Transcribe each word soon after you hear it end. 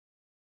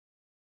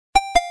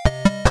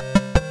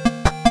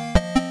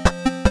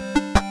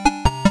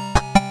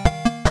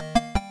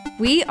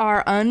We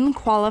are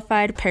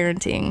Unqualified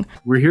Parenting.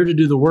 We're here to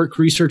do the work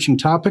researching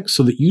topics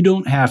so that you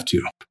don't have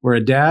to. We're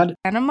a dad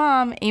And a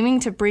mom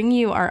aiming to bring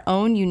you our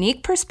own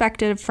unique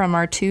perspective from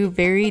our two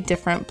very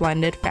different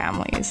blended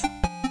families.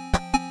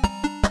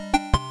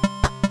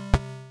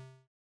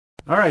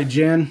 All right,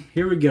 Jen,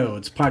 here we go.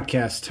 It's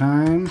podcast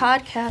time.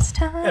 Podcast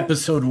time.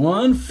 Episode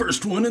 1,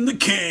 first one in the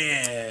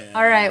can.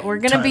 All right, we're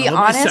going to be Title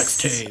of my honest.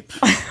 sex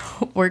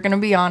tape. We're going to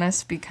be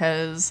honest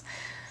because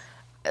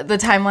the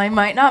timeline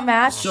might not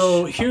match.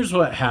 So here's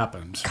what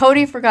happened.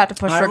 Cody forgot to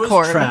push I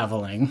record. was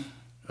traveling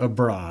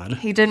abroad.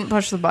 He didn't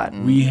push the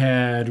button. We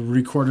had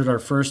recorded our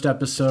first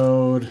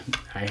episode.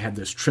 I had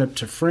this trip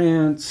to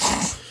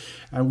France.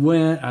 I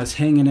was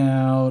hanging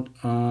out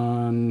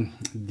on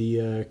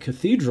the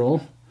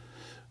cathedral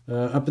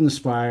up in the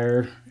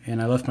spire,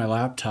 and I left my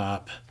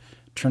laptop,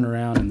 turned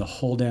around, and the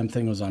whole damn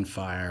thing was on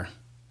fire.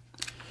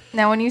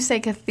 Now, when you say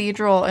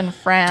cathedral in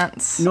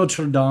France...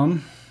 Notre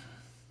Dame.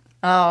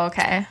 Oh,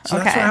 okay. So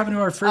okay. that's what happened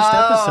to our first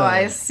episode. Oh,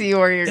 I see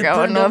where you're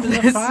going burned up with in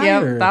the this.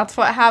 fire. Yep, that's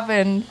what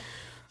happened.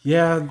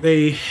 Yeah,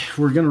 they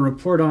were going to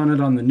report on it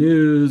on the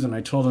news, and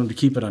I told them to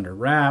keep it under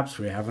wraps.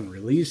 We haven't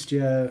released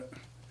yet.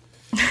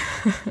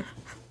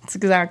 That's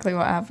exactly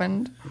what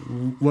happened.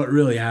 What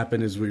really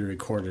happened is we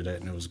recorded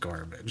it, and it was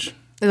garbage.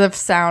 The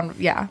sound,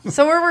 yeah.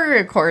 So we're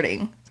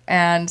recording,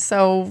 and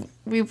so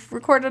we've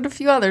recorded a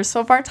few others. So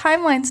if our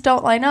timelines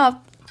don't line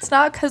up, it's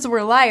not because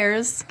we're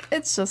liars.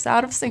 It's just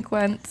out of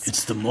sequence.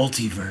 It's the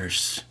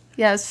multiverse.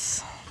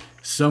 Yes.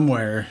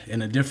 Somewhere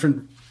in a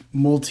different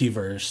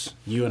multiverse,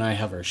 you and I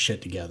have our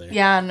shit together.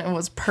 Yeah, and it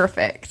was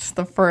perfect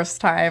the first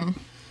time.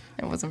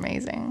 It was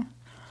amazing.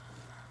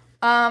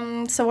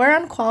 So we're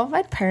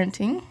Unqualified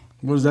Parenting.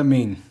 What does that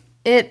mean?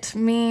 It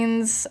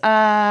means,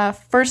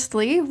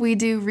 firstly, we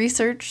do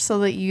research so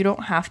that you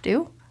don't have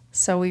to.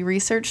 So we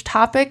research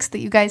topics that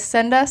you guys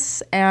send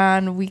us,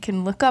 and we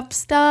can look up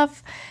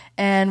stuff,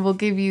 and we'll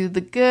give you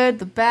the good,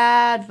 the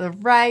bad, the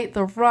right,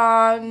 the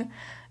wrong.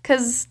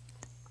 Because,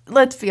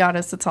 let's be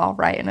honest, it's all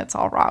right and it's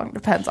all wrong.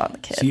 Depends on the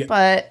kid. See,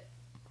 but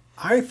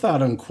I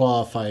thought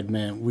unqualified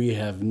meant we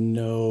have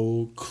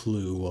no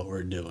clue what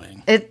we're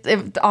doing.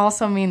 it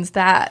also means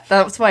that.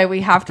 That's why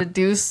we have to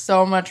do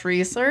so much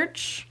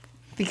research,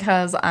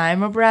 because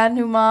I'm a brand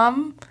new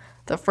mom.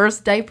 The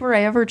first diaper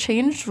I ever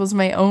changed was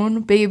my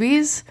own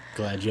baby's.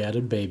 Glad you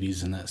added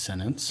babies in that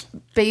sentence.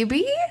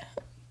 Baby?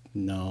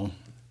 No.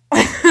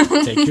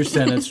 Take your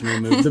sentence and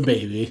remove the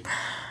baby.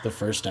 The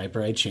first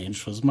diaper I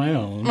changed was my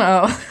own.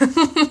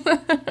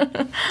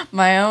 Oh.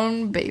 My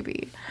own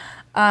baby.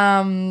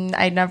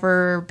 I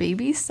never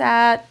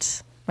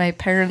babysat. My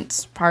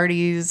parents'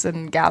 parties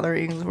and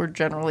gatherings were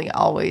generally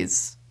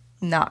always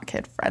not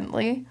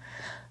kid-friendly.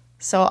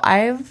 So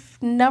I've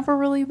never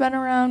really been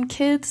around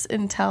kids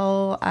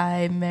until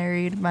I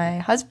married my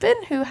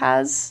husband, who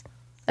has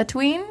a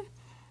tween,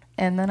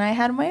 and then I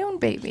had my own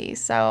baby.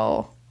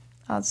 So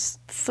I was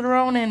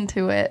thrown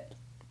into it.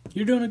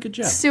 You're doing a good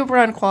job. Super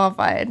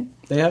unqualified.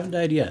 They haven't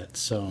died yet,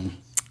 so...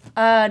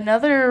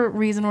 Another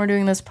reason we're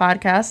doing this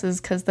podcast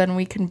is because then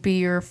we can be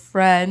your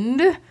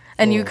friend,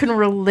 and you can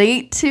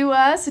relate to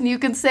us, and you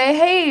can say,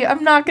 hey,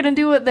 I'm not going to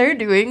do what they're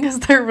doing because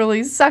they're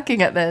really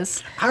sucking at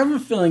this. I have a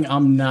feeling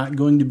I'm not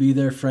going to be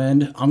their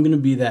friend. I'm going to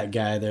be that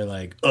guy. They're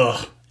like,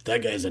 ugh,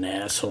 that guy's an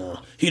asshole.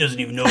 He doesn't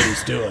even know what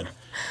he's doing.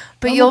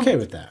 But I'm okay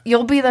with that.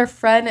 You'll be their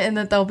friend, and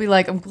that they'll be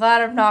like, I'm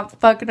glad I'm not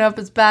fucking up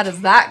as bad as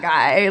that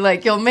guy.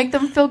 Like, you'll make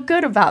them feel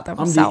good about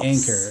themselves. I'm the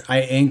anchor. I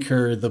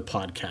anchor the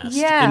podcast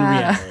in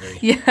reality.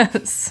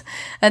 Yes.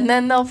 And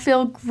then they'll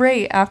feel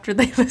great after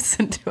they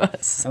listen to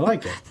us. I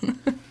like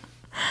it.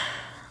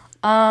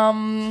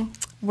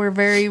 We're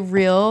very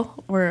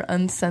real. We're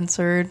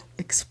uncensored,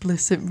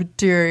 explicit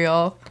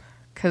material,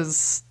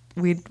 because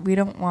we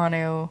don't want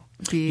to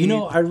be... You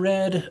know, I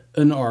read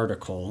an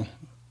article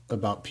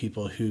about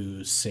people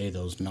who say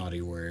those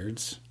naughty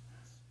words,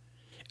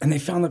 and they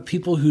found that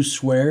people who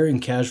swear in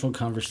casual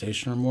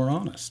conversation are more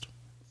honest.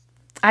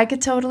 I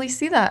could totally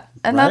see that.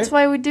 And Right? that's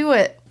why we do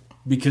it.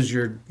 Because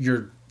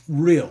you're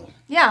real.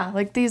 Yeah,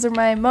 like, these are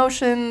my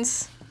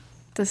emotions.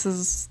 This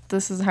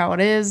is how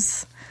it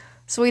is.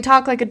 So we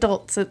talk like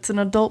adults. It's an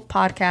adult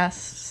podcast,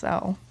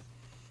 so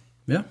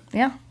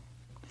yeah.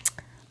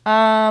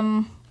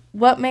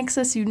 What makes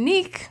us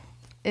unique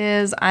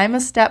is I'm a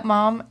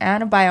stepmom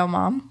and a bio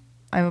mom.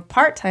 I'm a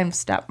part-time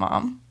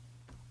stepmom.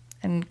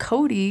 And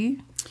Cody...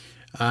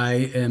 I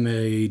am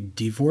a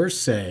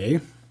divorcee.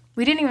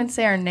 We didn't even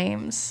say our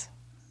names.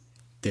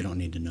 They don't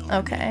need to know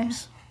our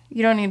names.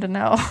 You don't need to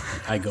know.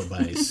 I go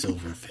by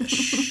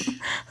Silverfish.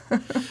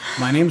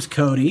 My name's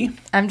Cody.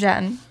 I'm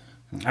Jen.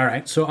 All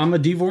right, so I'm a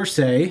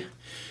divorcee.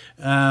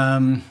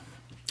 I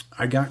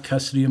got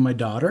custody of my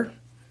daughter.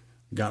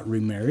 Got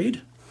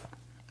remarried.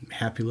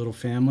 Happy little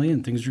family,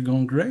 and things are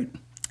going great.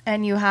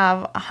 And you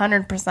have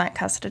 100%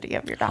 custody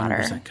of your daughter,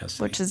 100%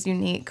 custody. which is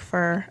unique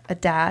for a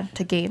dad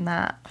to gain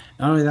that.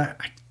 Not only that,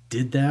 I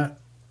did that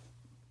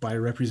by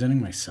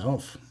representing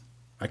myself.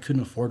 I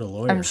couldn't afford a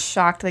lawyer. I'm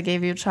shocked they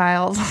gave you a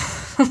child.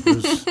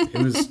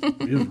 It was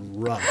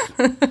rough.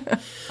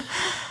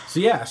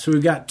 So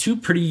we've got two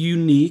pretty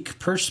unique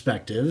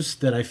perspectives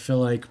that I feel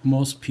like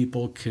most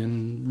people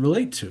can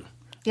relate to.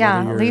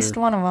 Yeah, at least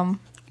one of them.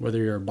 Whether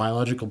you're a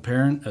biological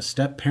parent, a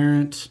step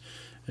parent,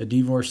 a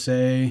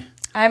divorcee.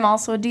 I'm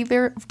also a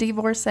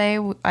divorcee.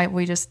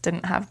 We just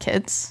didn't have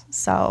kids.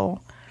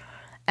 So,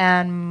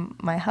 and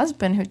my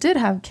husband, who did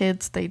have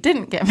kids, they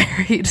didn't get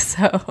married.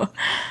 So,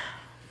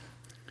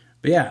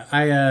 but yeah,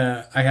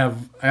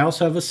 I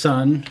also have a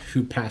son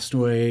who passed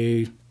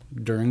away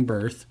during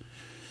birth.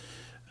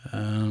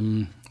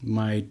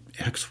 My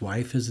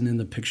ex-wife isn't in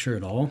the picture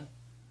at all.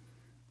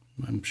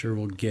 I'm sure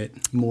we'll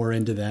get more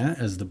into that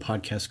as the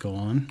podcasts go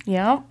on.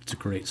 Yeah. It's a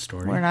great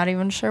story. We're not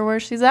even sure where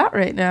she's at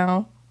right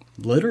now.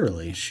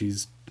 Literally,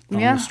 she's on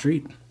the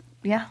street.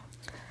 Yeah.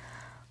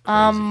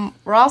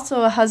 We're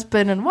also a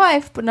husband and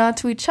wife, but not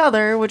to each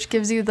other, which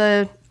gives you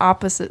the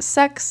opposite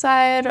sex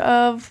side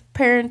of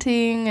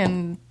parenting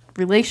and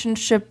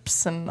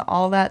relationships and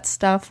all that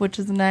stuff, which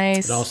is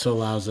nice. It also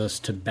allows us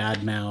to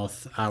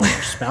badmouth our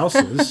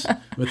spouses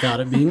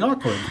without it being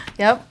awkward.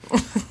 Yep.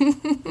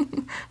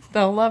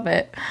 They'll love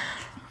it.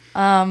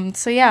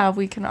 So yeah,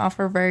 we can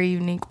offer very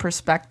unique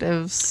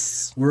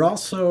perspectives. We're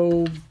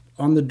also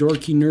on the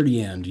dorky,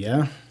 nerdy end,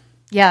 yeah?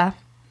 Yeah.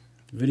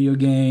 Video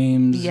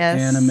games, yes.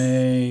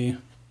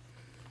 Anime,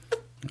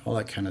 all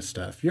that kind of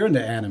stuff. You're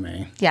into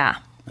anime. Yeah.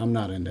 I'm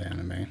not into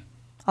anime.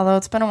 Although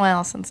it's been a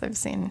while since I've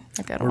seen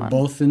a good one. We're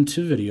both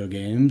into video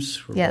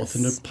games. We're yes. both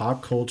into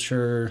pop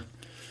culture.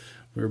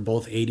 We're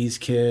both 80s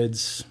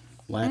kids,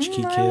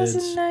 latchkey kids. I was a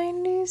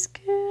 90s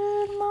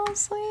kid,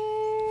 mostly.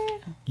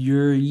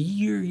 You're a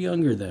year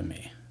younger than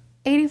me.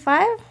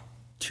 85?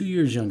 2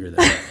 years younger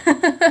than me.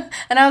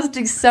 And I was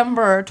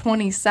December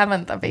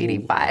 27th of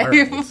 85.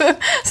 Ooh,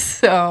 right.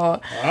 So.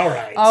 All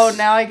right. Oh,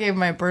 now I gave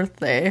my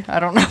birthday. I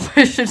don't know if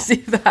I should see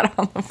that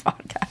on the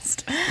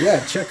podcast.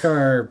 Yeah, check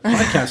our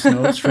podcast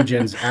notes for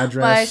Jen's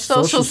address, my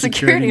social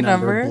security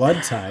number,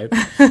 blood type.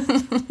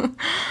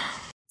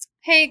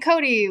 Hey,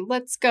 Cody,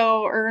 let's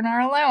go earn our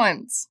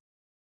allowance.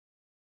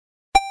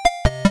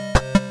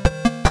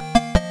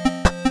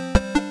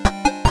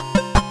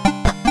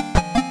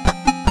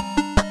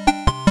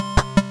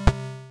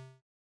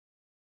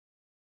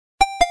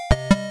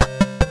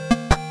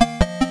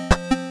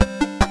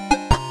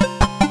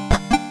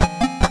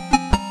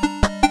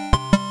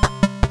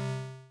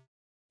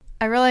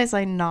 I realize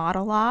I nod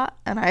a lot,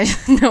 and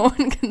no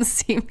one can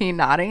see me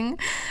nodding,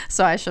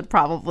 so I should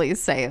probably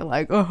say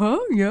like, yeah.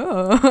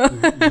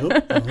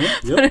 Yep.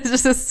 But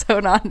it's just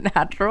so not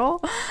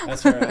natural.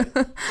 That's right.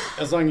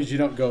 As long as you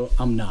don't go,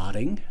 I'm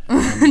nodding,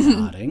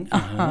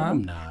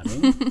 I'm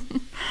nodding.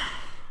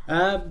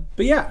 But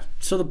yeah,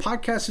 so the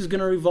podcast is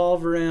going to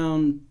revolve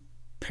around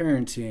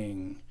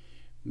parenting,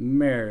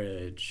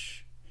 marriage,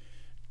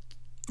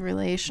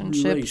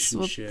 relationships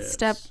with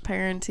step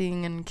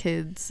parenting and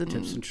kids and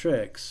tips and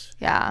tricks.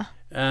 Yeah.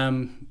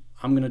 I'm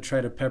going to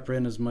try to pepper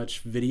in as much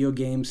video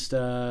game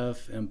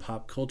stuff and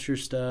pop culture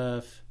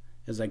stuff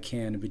as I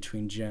can in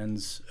between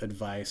Jen's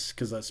advice,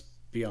 because let's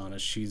be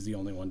honest, she's the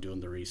only one doing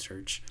the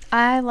research.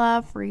 I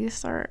love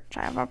research.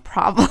 I have a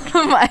problem.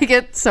 I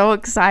get so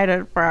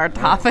excited for our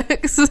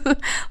topics.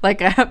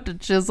 Like I have to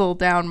chisel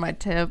down my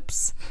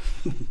tips.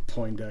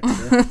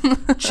 Poindexter.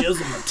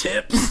 Chisel my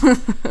tips.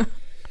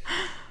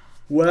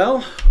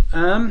 Well,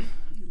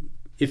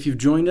 if you've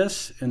joined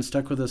us and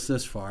stuck with us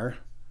this far,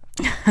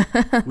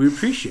 we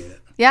appreciate it.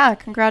 Yeah,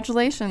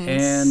 congratulations.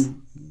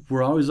 And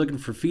we're always looking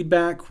for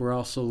feedback. We're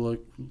also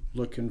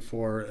looking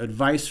for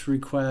advice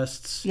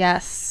requests.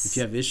 Yes. If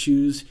you have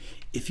issues.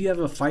 If you have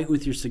a fight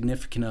with your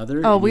significant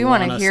other. Oh, we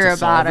want to hear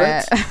about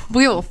it.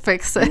 We will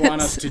fix it. You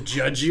want us to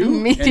judge you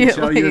immediately and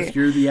tell you if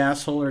you're the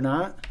asshole or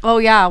not? Oh,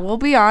 yeah. We'll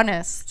be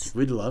honest.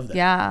 We'd love that.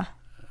 Yeah.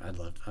 I'd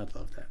love that.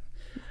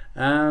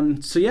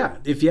 So yeah,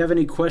 if you have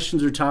any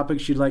questions or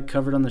topics you'd like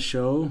covered on the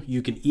show,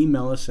 you can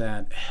email us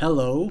at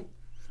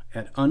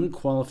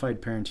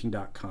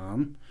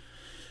hello@unqualifiedparenting.com.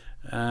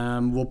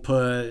 We'll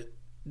put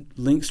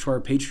links to our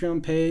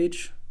Patreon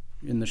page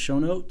in the show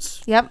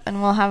notes. Yep,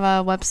 and we'll have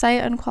a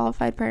website,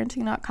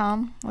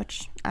 unqualifiedparenting.com,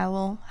 which I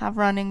will have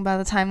running by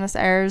the time this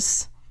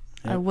airs.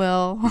 Yep. I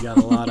will. We got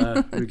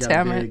a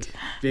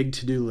big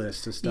to-do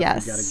list of stuff we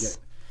got to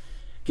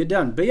get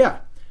done. But yeah,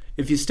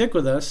 if you stick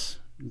with us,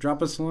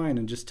 drop us a line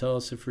and just tell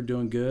us if we're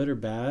doing good or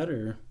bad,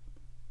 or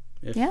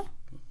if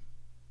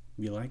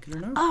you like it or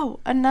not.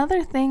 Oh,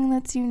 another thing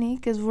that's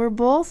unique is we're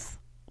both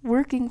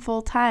working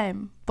full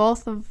time.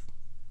 Both of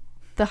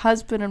the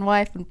husband and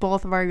wife in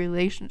both of our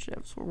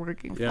relationships were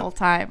working full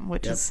time,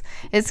 which is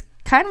it's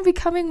kind of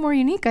becoming more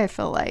unique, I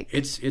feel like.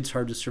 It's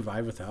hard to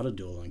survive without a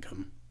dual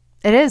income.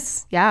 It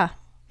is. Yeah,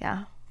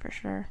 for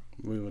sure.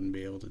 We wouldn't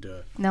be able to do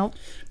it. Nope.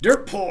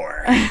 Dirt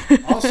poor.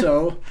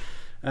 Also,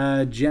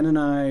 Jen and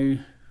I,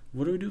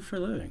 what do we do for a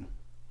living?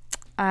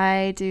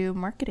 I do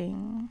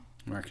marketing.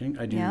 I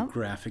do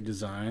graphic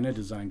design. I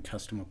design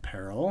custom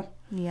apparel.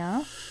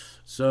 Yeah.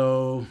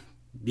 So,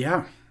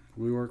 yeah,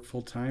 we work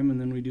full time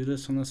and then we do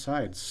this on the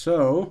side.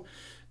 So,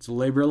 it's a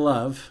labor of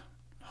love.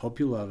 Hope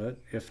you love it.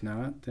 If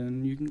not,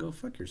 then you can go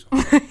fuck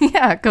yourself.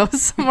 Yeah, go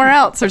somewhere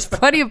else. There's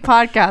plenty of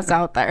podcasts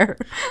out there.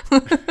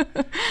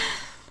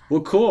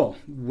 Well, cool.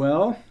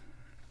 Well,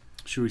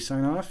 should we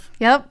sign off?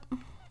 Yep.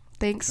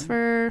 Thanks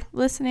for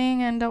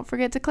listening, and don't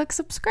forget to click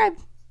subscribe.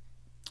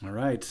 All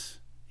right.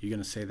 You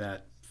going to say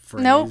that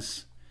phrase Nope.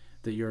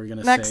 that you were going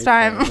to say? Next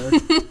time.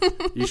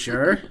 You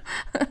sure?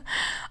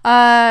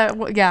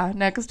 Yeah,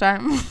 next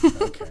time.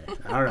 Okay.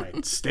 All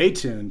right. Stay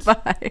tuned.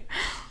 Bye.